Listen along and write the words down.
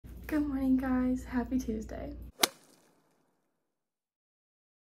Good morning, guys. Happy Tuesday.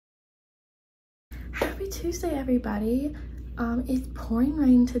 Happy Tuesday, everybody. It's pouring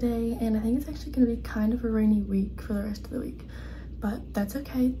rain today, and I think it's actually going to be kind of a rainy week for the rest of the week, but that's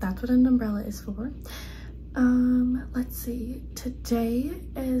okay. That's what an umbrella is for. Let's see. Today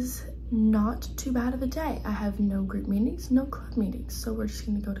is not too bad of a day. I have no group meetings, no club meetings, so we're just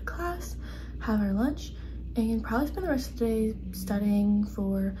going to go to class, have our lunch, and probably spend the rest of the day studying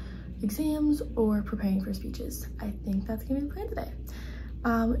for exams or preparing for speeches. I think that's gonna be the plan today.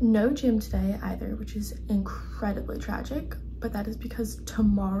 No gym today either, which is incredibly tragic, but that is because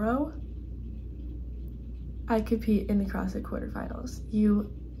tomorrow I compete in the CrossFit quarterfinals.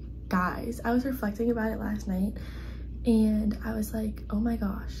 You guys, I was reflecting about it last night and I was like, oh my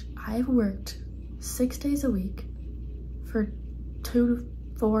gosh, I've worked 6 days a week for 2 to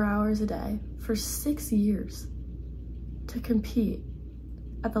 4 hours a day for 6 years to compete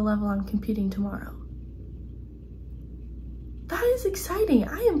at the level I'm competing tomorrow. That is exciting.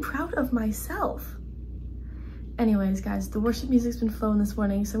 I am proud of myself. Anyways, guys, the worship music's been flowing this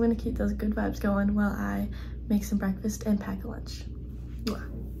morning, so I'm gonna keep those good vibes going while I make some breakfast and pack a lunch. Mwah.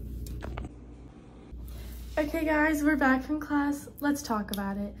 Okay, guys, we're back from class. Let's talk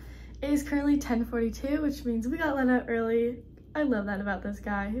about it. It is currently 10:42, which means we got let out early. I love that about this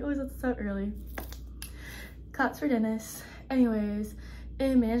guy. He always lets us out early. Claps for Dennis. Anyways,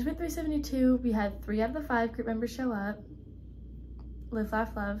 in Management 372, we had 3 out of the 5 group members show up. Live,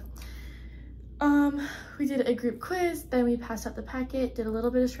 laugh, love. We did a group quiz, then we passed out the packet, did a little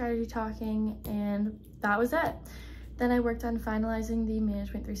bit of strategy talking, and that was it. Then I worked on finalizing the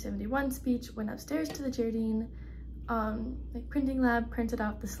Management 371 speech, went upstairs to the Jardine, printing lab, printed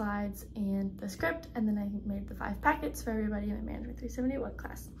out the slides and the script, and then I made the 5 packets for everybody in my Management 371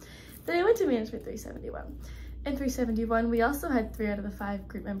 class. Then I went to Management 371. In 371, we also had 3 out of the 5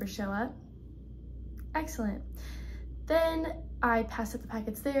 group members show up. Excellent. Then I passed out the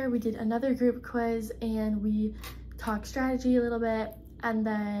packets there. We did another group quiz and we talked strategy a little bit, and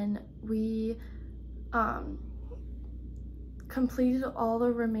then we completed all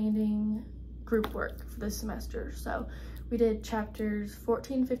the remaining group work for this semester. So we did chapters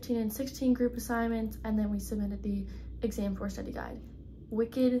 14, 15, and 16 group assignments, and then we submitted the exam for study guide.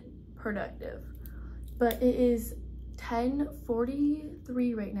 Wicked productive. But it is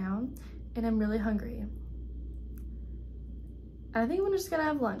 10:43 right now, and I'm really hungry. And I think I'm just gonna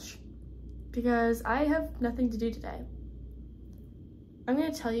have lunch because I have nothing to do today. I'm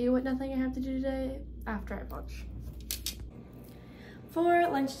gonna tell you what nothing I have to do today after I have lunch. For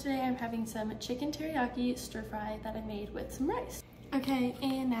lunch today, I'm having some chicken teriyaki stir fry that I made with some rice. Okay,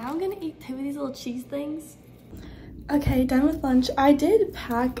 and now I'm gonna eat 2 of these little cheese things. Okay, done with lunch. I did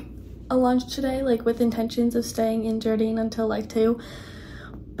pack a lunch today, like with intentions of staying in Jardine until like 2,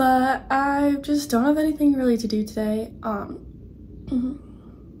 but I just don't have anything really to do today.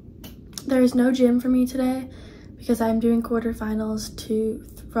 There's no gym for me today because I'm doing quarterfinals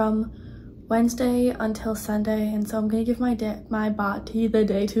from Wednesday until Sunday, and so I'm gonna give my body the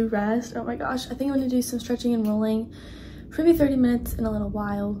day to rest. Oh my gosh, I think I'm gonna do some stretching and rolling for maybe 30 minutes in a little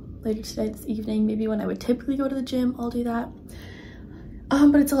while later today, this evening. Maybe when I would typically go to the gym, I'll do that.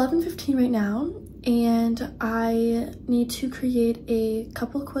 But it's 11:15 right now, and I need to create a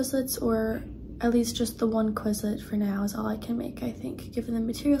couple Quizlets, or at least just the one Quizlet for now is all I can make, I think, given the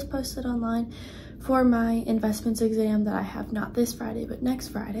materials posted online for my investments exam that I have not this Friday, but next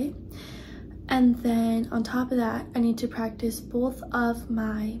Friday. And then on top of that, I need to practice both of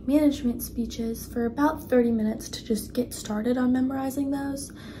my management speeches for about 30 minutes to just get started on memorizing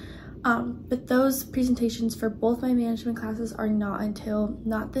those. But those presentations for both my management classes are not until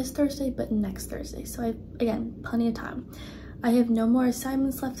not this Thursday, but next Thursday. So I have, again, plenty of time. I have no more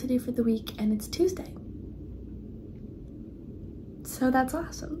assignments left to do for the week, and it's Tuesday. So that's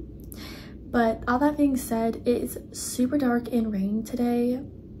awesome. But all that being said, it is super dark and rainy today.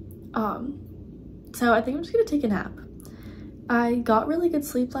 So I think I'm just gonna take a nap. I got really good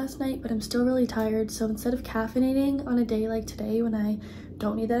sleep last night, but I'm still really tired. So instead of caffeinating on a day like today when I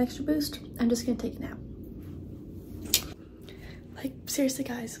don't need that extra boost, I'm just gonna take a nap. Like, seriously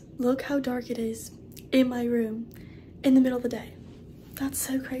guys, look how dark it is in my room in the middle of the day. That's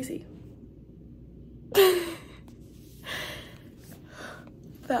so crazy.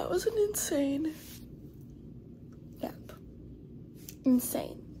 That was an insane nap.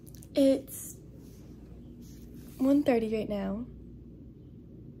 Insane. It's 1:30 right now.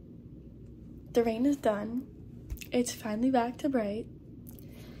 The rain is done. It's finally back to bright.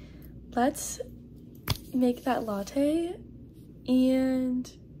 Let's make that latte and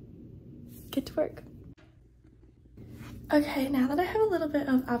get to work. Okay, now that I have a little bit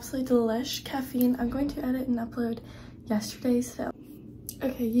of absolutely delish caffeine, I'm going to edit and upload yesterday's film.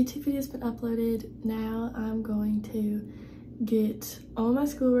 Okay, YouTube video's been uploaded. Now I'm going to get all my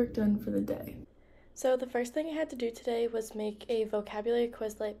schoolwork done for the day. So the first thing I had to do today was make a vocabulary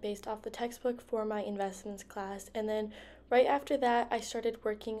Quizlet based off the textbook for my investments class, and then right after that I started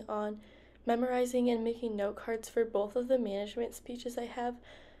working on memorizing and making note cards for both of the management speeches I have.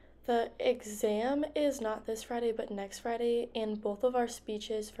 The exam is not this Friday but next Friday, and both of our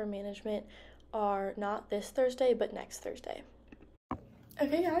speeches for management are not this Thursday but next Thursday.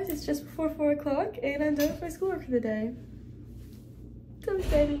 Okay guys, it's just before 4 o'clock and I'm done with my schoolwork for the day. So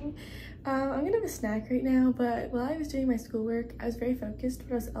exciting. I'm gonna have a snack right now, but while I was doing my schoolwork, I was very focused,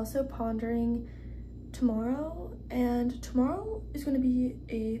 but I was also pondering tomorrow, and tomorrow is gonna be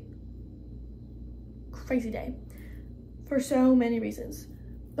a crazy day for so many reasons.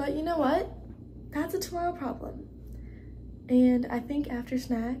 But you know what? That's a tomorrow problem. And I think after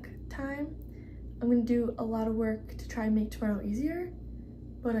snack time, I'm gonna do a lot of work to try and make tomorrow easier.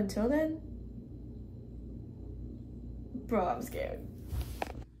 But until then, bro, I'm scared.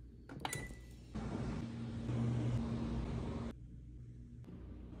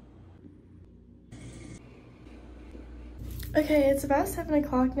 Okay, it's about 7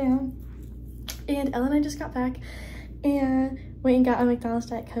 o'clock now, and Ella and I just got back and went and got a McDonald's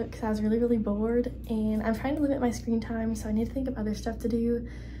Diet Coke because I was really bored, and I'm trying to limit my screen time, so I need to think of other stuff to do.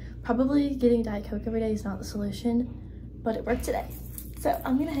 Probably getting Diet Coke every day is not the solution, but it worked today. So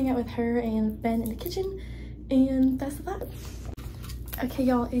I'm gonna hang out with her and Ben in the kitchen, and that's the plan. Okay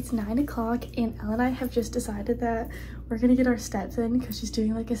y'all, it's 9 o'clock and Ella and I have just decided that we're gonna get our steps in because she's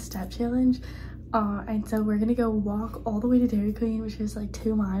doing like a step challenge. And so we're gonna go walk all the way to Dairy Queen, which is like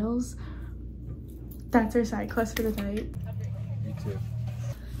 2 miles. That's our side quest for the night. Me too.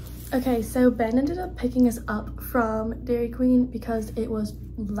 Okay, so Ben ended up picking us up from Dairy Queen because it was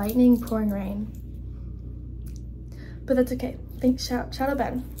lightning pouring rain. But that's okay. Thanks, shout out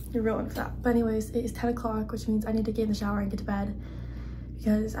Ben. You're a real one for that. But anyways, it is 10 o'clock, which means I need to get in the shower and get to bed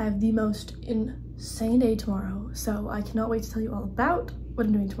because I have the most insane day tomorrow. So I cannot wait to tell you all about what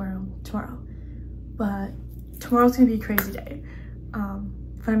I'm doing tomorrow. But tomorrow's gonna be a crazy day.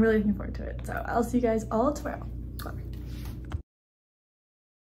 But I'm really looking forward to it. So I'll see you guys all tomorrow.